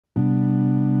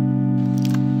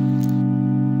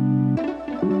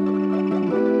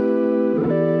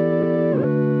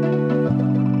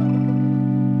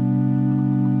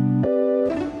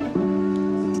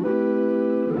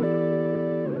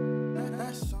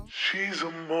She's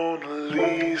a Mona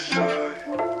Lisa.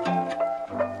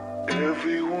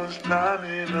 Everyone's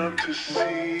lining up to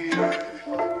see her.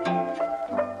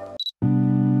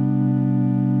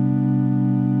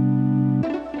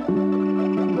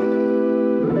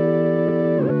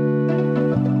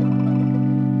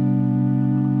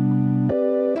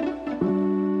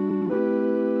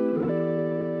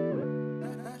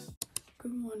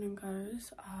 Good morning,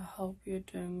 guys. I hope you're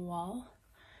doing well.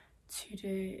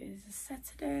 Today is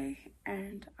Saturday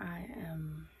and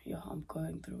I'm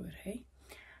going through it. Hey,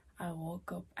 I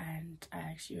woke up and I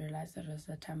actually realized that it was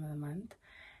the time of the month,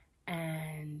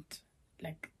 and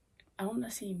like, I don't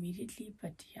want to say immediately,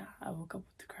 but yeah, I woke up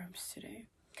with the cramps today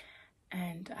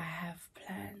and I have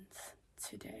plans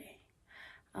today.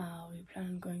 We plan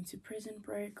on going to prison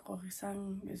break.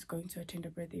 Sang is going to attend a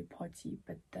birthday party,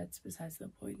 but that's besides the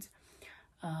point.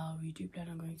 We do plan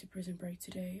on going to prison break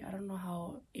today. I don't know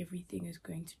how everything is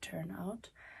going to turn out,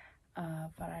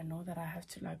 but I know that I have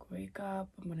to like wake up.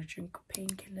 I'm gonna drink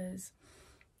painkillers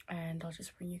and I'll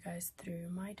just bring you guys through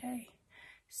my day.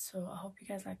 So I hope you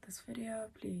guys like this video.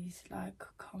 Please like,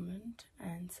 comment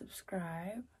and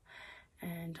subscribe,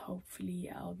 and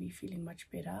hopefully I'll be feeling much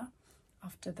better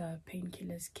after the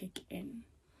painkillers kick in.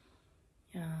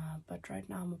 Yeah, but right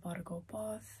now I'm about to go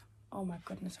bath. Oh my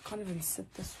goodness, I can't even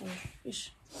sit this way.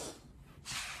 Ish.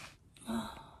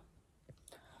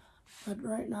 But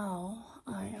right now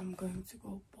I am going to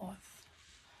go bath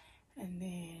and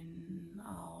then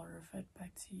I'll revert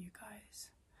back to you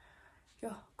guys.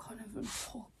 Yeah, can't even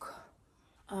talk.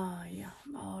 Yeah,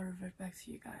 I'll revert back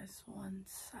to you guys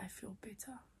once I feel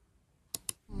better.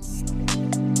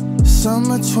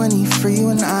 Summer 23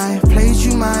 when I played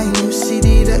you my new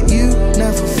CD that you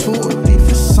never thought would be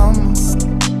for summer.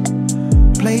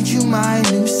 Played you my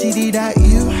new CD that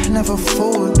you never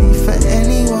thought would be for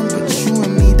anyone but you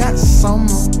and me that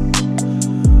summer.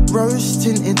 Rose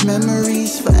tinted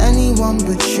memories for anyone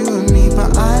but you and me,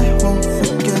 but I won't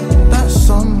forget that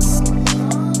summer.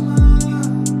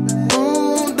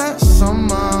 Oh, that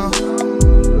summer.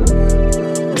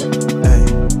 Hey.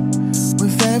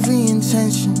 With every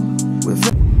intention.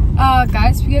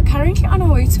 Guys, we are currently on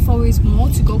our way to Fourways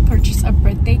Mall to go purchase a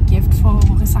birthday gift for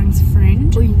Sang's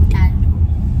friend.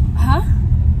 Huh?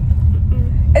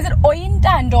 Is it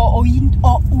Oyintando or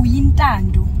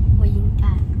Oyintando?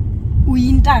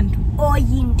 Oyintando.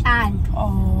 Oyintando.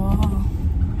 Oh,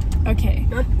 okay.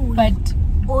 Not Oy. But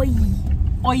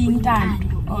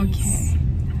Oyintando. Okay.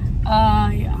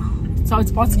 Yeah. So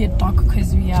it's about to get dark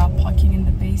because we are parking in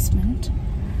the basement.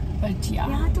 But yeah.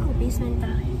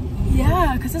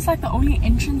 Yeah, because it's like the only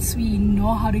entrance we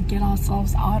know how to get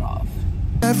ourselves out of.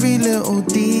 Every little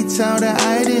detail that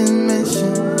I didn't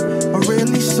mention, I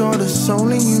really saw the soul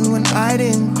in you and I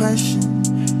didn't question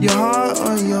your heart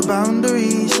or your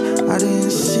boundaries. I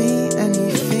didn't see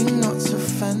anything not to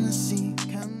fancy.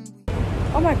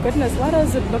 Oh my goodness, what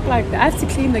does it look like? I have to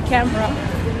clean the camera.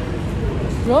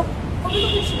 Bro?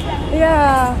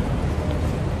 Yeah.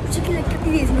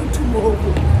 There's no tomorrow.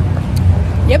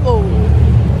 Yep.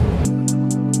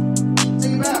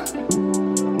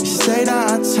 You say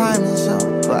that our time is up,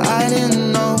 but I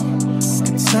didn't know.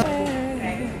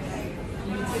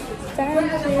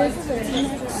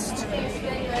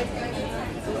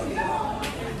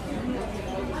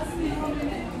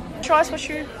 Try what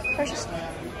you purchased.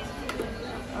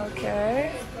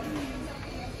 Okay.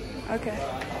 Okay.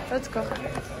 Let's go.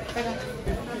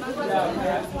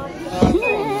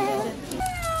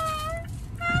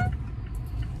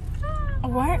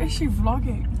 Why is she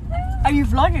vlogging? Are you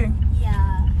vlogging?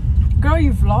 Yeah. Girl,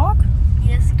 you vlog?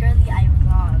 Yes, girly, I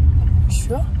vlog.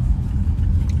 Sure.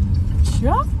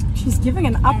 Sure? She's giving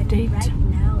an update. Right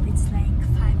now, it's like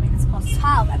 5 minutes past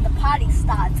 12 and the party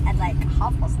starts at like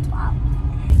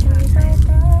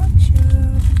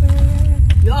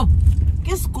 12:30. Yo,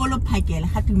 guess call up Pagel,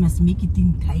 we must make it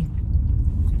in time.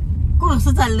 We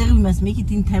must make it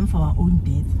in time for our own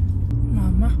death.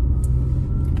 Mama.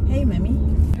 Hey, mommy.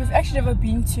 We've actually never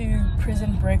been to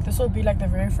prison break. This will be like the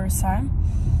very first time.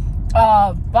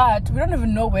 But we don't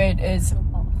even know where it is. I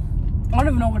don't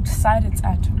even know which side it's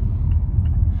at.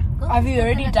 Have you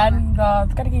already done the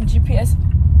GPS?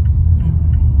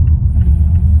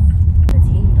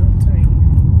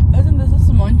 Isn't this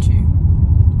Monty?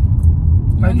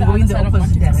 But you're going the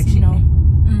opposite direction.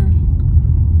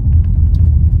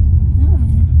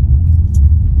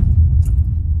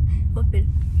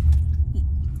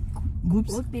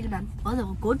 Oops.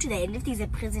 Also, go to the end. If there's a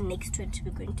prison next to it,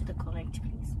 we're going to the correct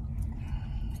place.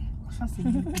 What's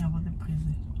about the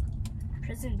prison?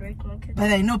 Prison break market.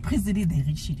 But I know prison is the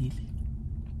rich.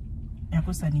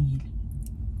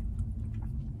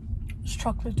 It's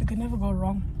chocolate, you can never go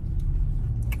wrong.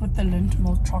 with the Lindt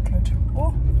milk chocolate.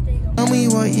 Oh, Tell me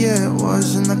what year it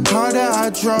was in the car that I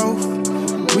drove.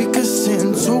 We could sit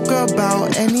and talk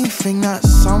about anything that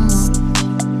summer.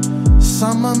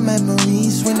 Summer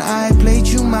memories when I played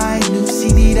you my new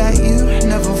CD that you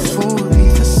never thought would be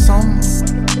for summer.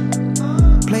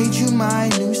 Played you my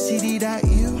new CD that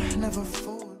you never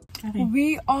thought.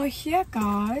 we are here,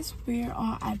 guys. We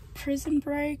are at prison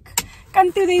break.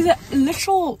 Can't do there's a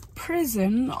literal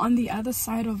prison on the other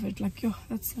side of it. Like, yo,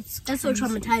 that's so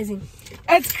traumatizing.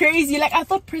 It's crazy. Like, I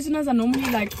thought prisoners are normally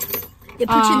like They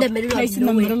put you in the middle placed of in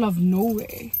the nowhere. middle of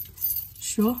nowhere.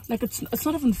 Sure, like it's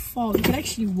not even far. You can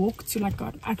actually walk to like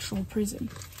an actual prison.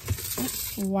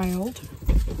 That's wild.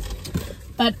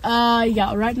 But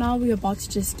yeah, right now we're about to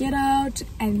just get out,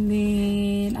 and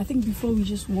then I think before we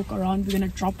just walk around, we're gonna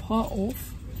drop her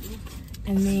off,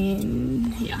 and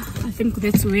then yeah, I think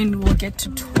that's when we'll get to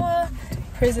tour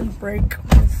prison break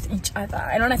with each other.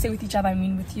 And when I say with each other, I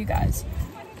mean with you guys.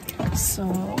 So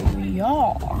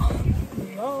yeah.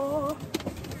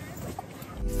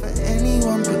 For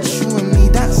anyone but you and me,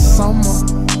 that's summer.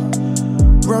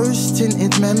 Rose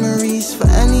tinted memories for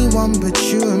anyone but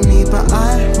you and me, but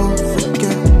I won't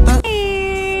forget that.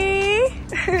 Hey,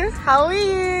 how are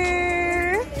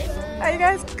you? Are you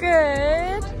guys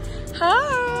good?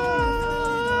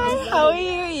 Hi, how are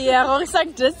you? Yeah,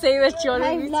 Roxanne just say that you're on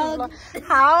YouTube.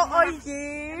 How are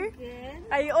you? Good.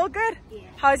 Are you all good? Yeah.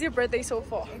 How's your birthday so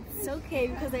far? It's okay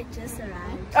because I just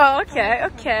arrived. Oh, okay.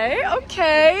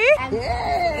 And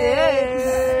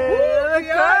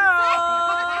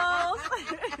Girls.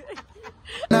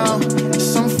 Now,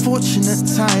 it's unfortunate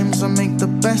times, I make the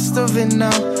best of it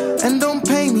now. And don't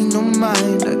pay me no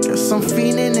mind, I guess I'm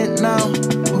feeling it now.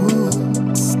 Ooh.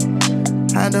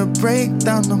 Had a break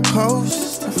down the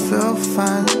coast, I feel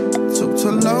fine. Took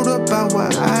to load about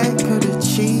what I could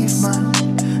achieve, man.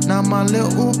 Now my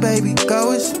little baby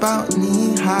girl is about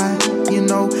knee high. You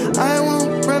know, I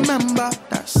won't remember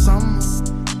that summer.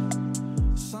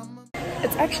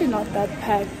 It's actually not that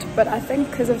packed, but I think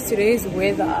because of today's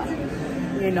weather,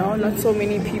 you know, not so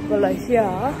many people are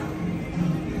here.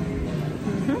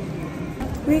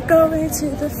 We go into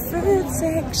the food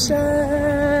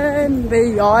section, the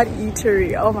yard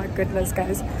eatery. Oh my goodness,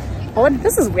 guys,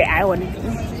 this is where I want to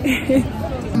be.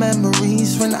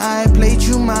 Memories when I played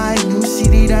you my new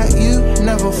CD that you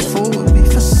never thought would be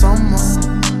for someone.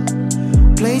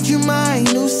 Played you my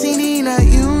new CD that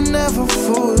you never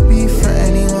thought would be for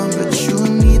anyone but you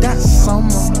and me, that's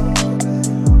summer.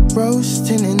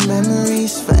 Roasting in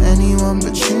memories for anyone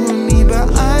but you and me, but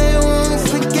I won't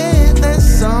forget that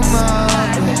summer.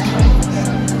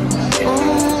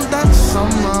 Oh, that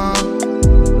summer.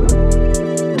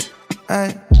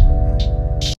 Hey.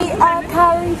 We are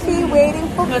currently waiting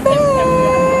for food.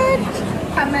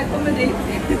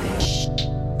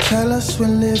 Tell us we're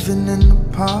living in the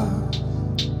past.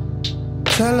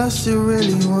 Tell us it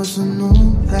really wasn't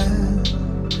all that.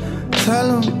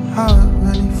 Tell them how it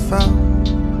really felt.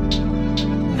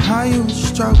 How you would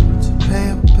struggle to pay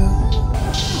a bill.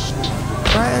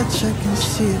 Write a check and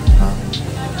see it bounce.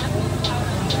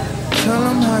 Tell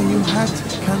them how you had to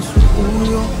cancel all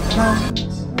your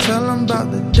plans. Tell them about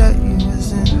the debt you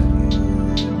was in.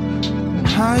 And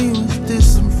how you was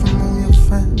distant from all your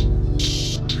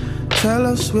friends. Tell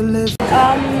us we live.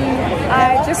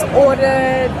 I just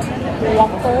ordered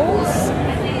waffles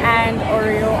and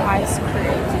Oreo ice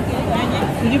cream.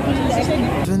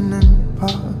 Living in the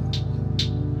past.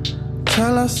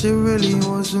 Tell us it really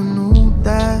wasn't all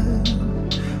that.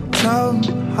 Tell them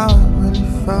how it really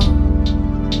felt.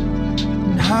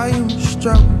 And how you would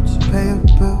struggle to pay a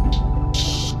bill.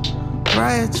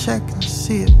 Write a check and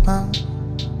see it bounce.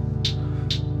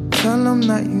 Tell them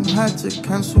that you had to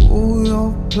cancel all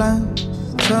your plans.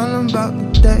 Tell them about the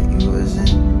debt you was in.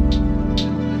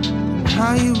 And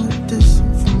how you were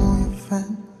distant from all your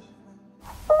friends.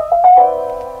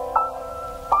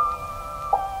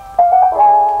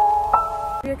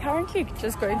 We're currently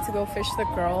just going to go fish the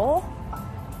girl.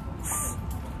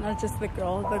 Not just the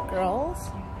girl, the girls.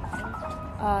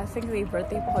 I think the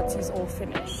birthday party is all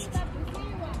finished.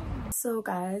 So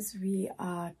guys, we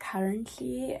are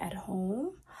currently at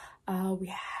home. We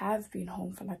have been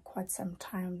home for like quite some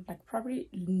time, like probably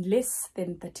less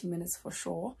than 30 minutes for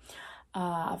sure.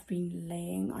 I've been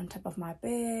laying on top of my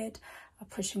bed,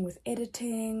 pushing with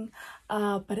editing,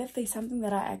 but if there's something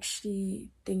that I actually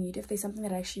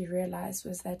realized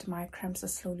was that my cramps are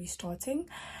slowly starting.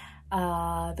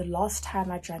 The last time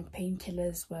I drank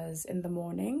painkillers was in the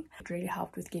morning. It really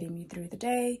helped with getting me through the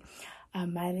day. I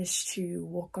managed to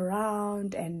walk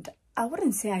around, and I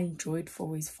wouldn't say I enjoyed Four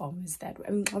Ways Farmers that way.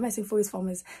 I mean, when I say Four Ways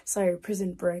Farmers, sorry,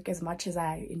 Prison Break, as much as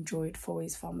I enjoyed Four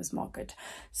Ways Farmers Market.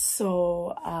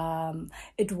 So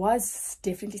it was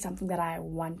definitely something that I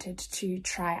wanted to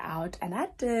try out, and I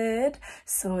did.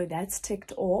 So that's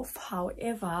ticked off.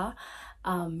 However,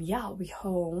 yeah, we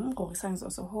home. Sang is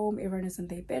also home. Everyone is in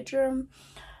their bedroom.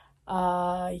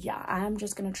 Yeah, I'm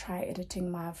just gonna try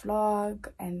editing my vlog,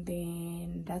 and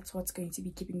then that's what's going to be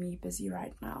keeping me busy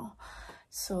right now.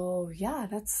 So yeah,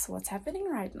 that's what's happening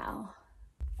right now.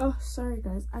 Oh, sorry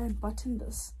guys, I unbuttoned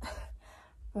this.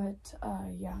 But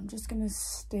yeah, I'm just gonna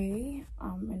stay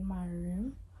in my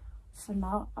room for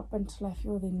now, up until I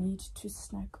feel the need to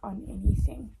snack on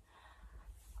anything.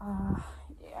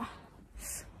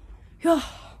 Yeah,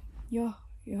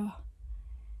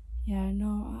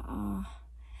 no,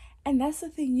 and that's the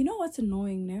thing, you know what's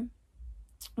annoying, no?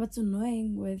 What's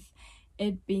annoying with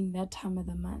it being that time of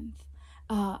the month,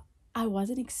 I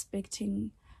wasn't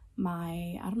expecting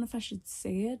my, I don't know if I should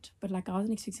say it, but like I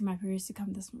wasn't expecting my periods to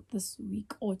come this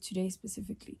week, or today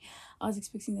specifically. I was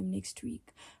expecting them next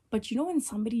week. But you know when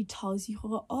somebody tells you,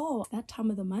 oh, that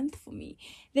time of the month for me,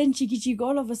 then chiki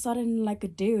all of a sudden, like a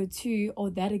day or two, or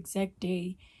that exact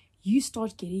day, you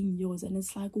start getting yours, and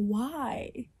it's like,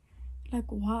 why? Like,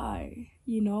 why?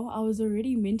 You know, I was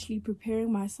already mentally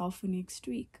preparing myself for next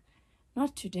week,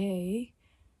 not today.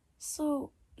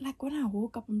 So like when I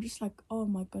woke up, I'm just like, oh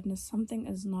my goodness, something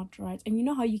is not right. And you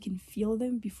know how you can feel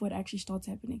them before it actually starts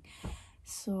happening.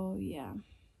 So yeah,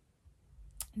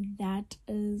 that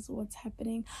is what's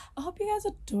happening. I hope you guys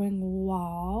are doing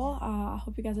well. I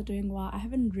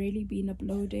haven't really been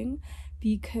uploading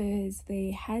because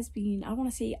there has been, I don't want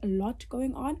to say a lot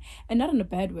going on, and not in a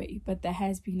bad way, but there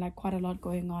has been like quite a lot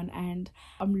going on, and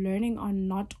I'm learning on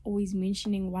not always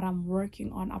mentioning what I'm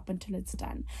working on up until it's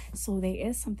done. So there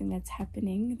is something that's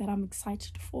happening that I'm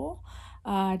excited for,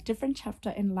 different chapter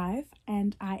in life,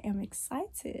 and I am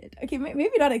excited. Okay,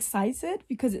 maybe not excited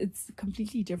because it's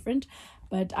completely different,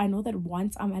 but I know that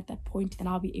once I'm at that point, then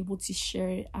I'll be able to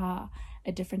share a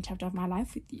different chapter of my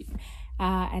life with you,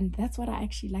 and that's what I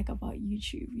actually like about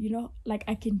YouTube. You know, like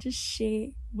I can just share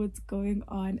what's going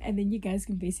on, and then you guys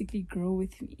can basically grow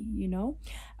with me, you know.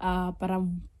 But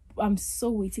I'm so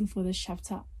waiting for this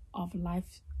chapter of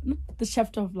life. The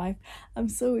chapter of life, I'm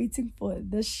so waiting for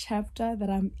this chapter that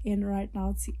I'm in right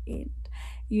now to end,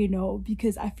 you know,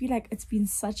 because I feel like it's been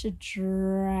such a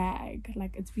drag.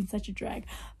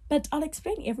 But I'll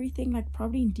explain everything like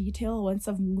probably in detail once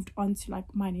I've moved on to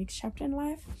like my next chapter in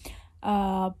life.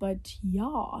 But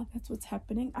yeah, that's what's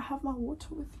happening. I have my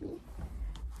water with me.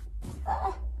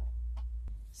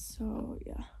 So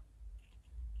yeah,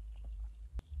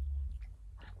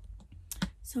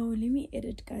 so let me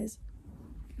edit, guys.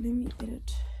 Let me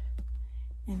edit,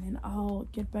 and then I'll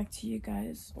get back to you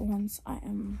guys once I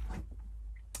am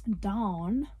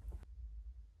down.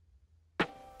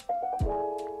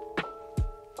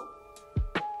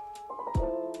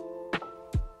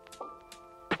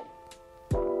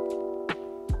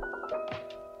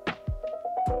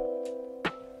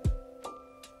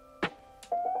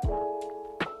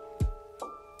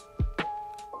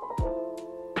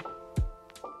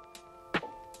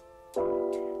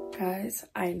 Guys,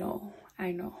 I know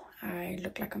I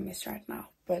look like a mess right now,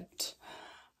 but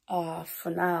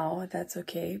for now that's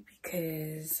okay,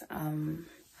 because I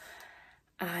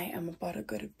am about to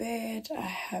go to bed. I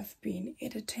have been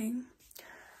editing.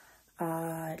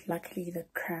 Luckily the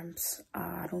cramps,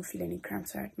 I don't feel any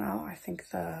cramps right now. I think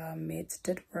the meds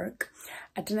did work.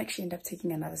 I didn't actually end up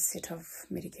taking another set of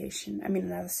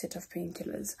another set of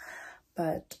painkillers,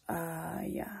 but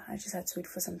yeah, I just had to wait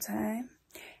for some time,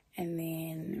 and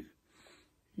then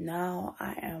now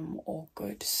I am all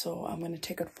good. So I'm gonna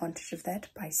take advantage of that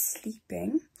by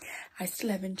sleeping. I still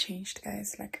haven't changed,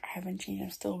 guys. Like, I haven't changed.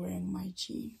 I'm still wearing my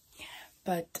G.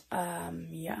 But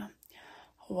yeah,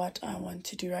 what I want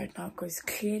to do right now, because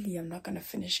clearly I'm not gonna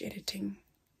finish editing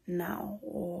now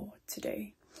or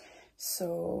today,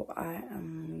 so I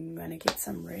am gonna get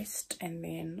some rest, and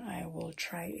then I will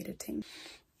try editing.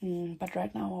 But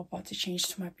right now I'm about to change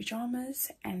to my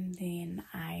pajamas, and then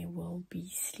I will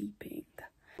be sleeping.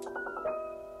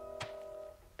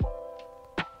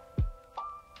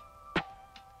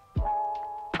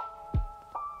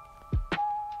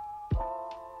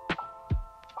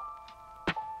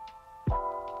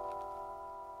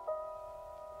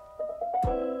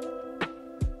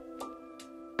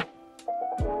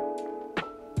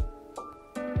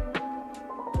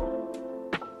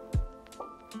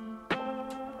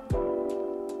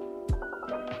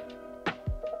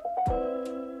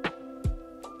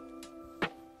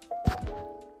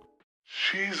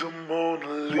 She's a Mona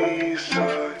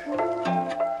Lisa.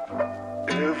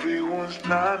 Everyone's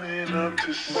lining up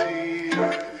to see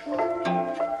her.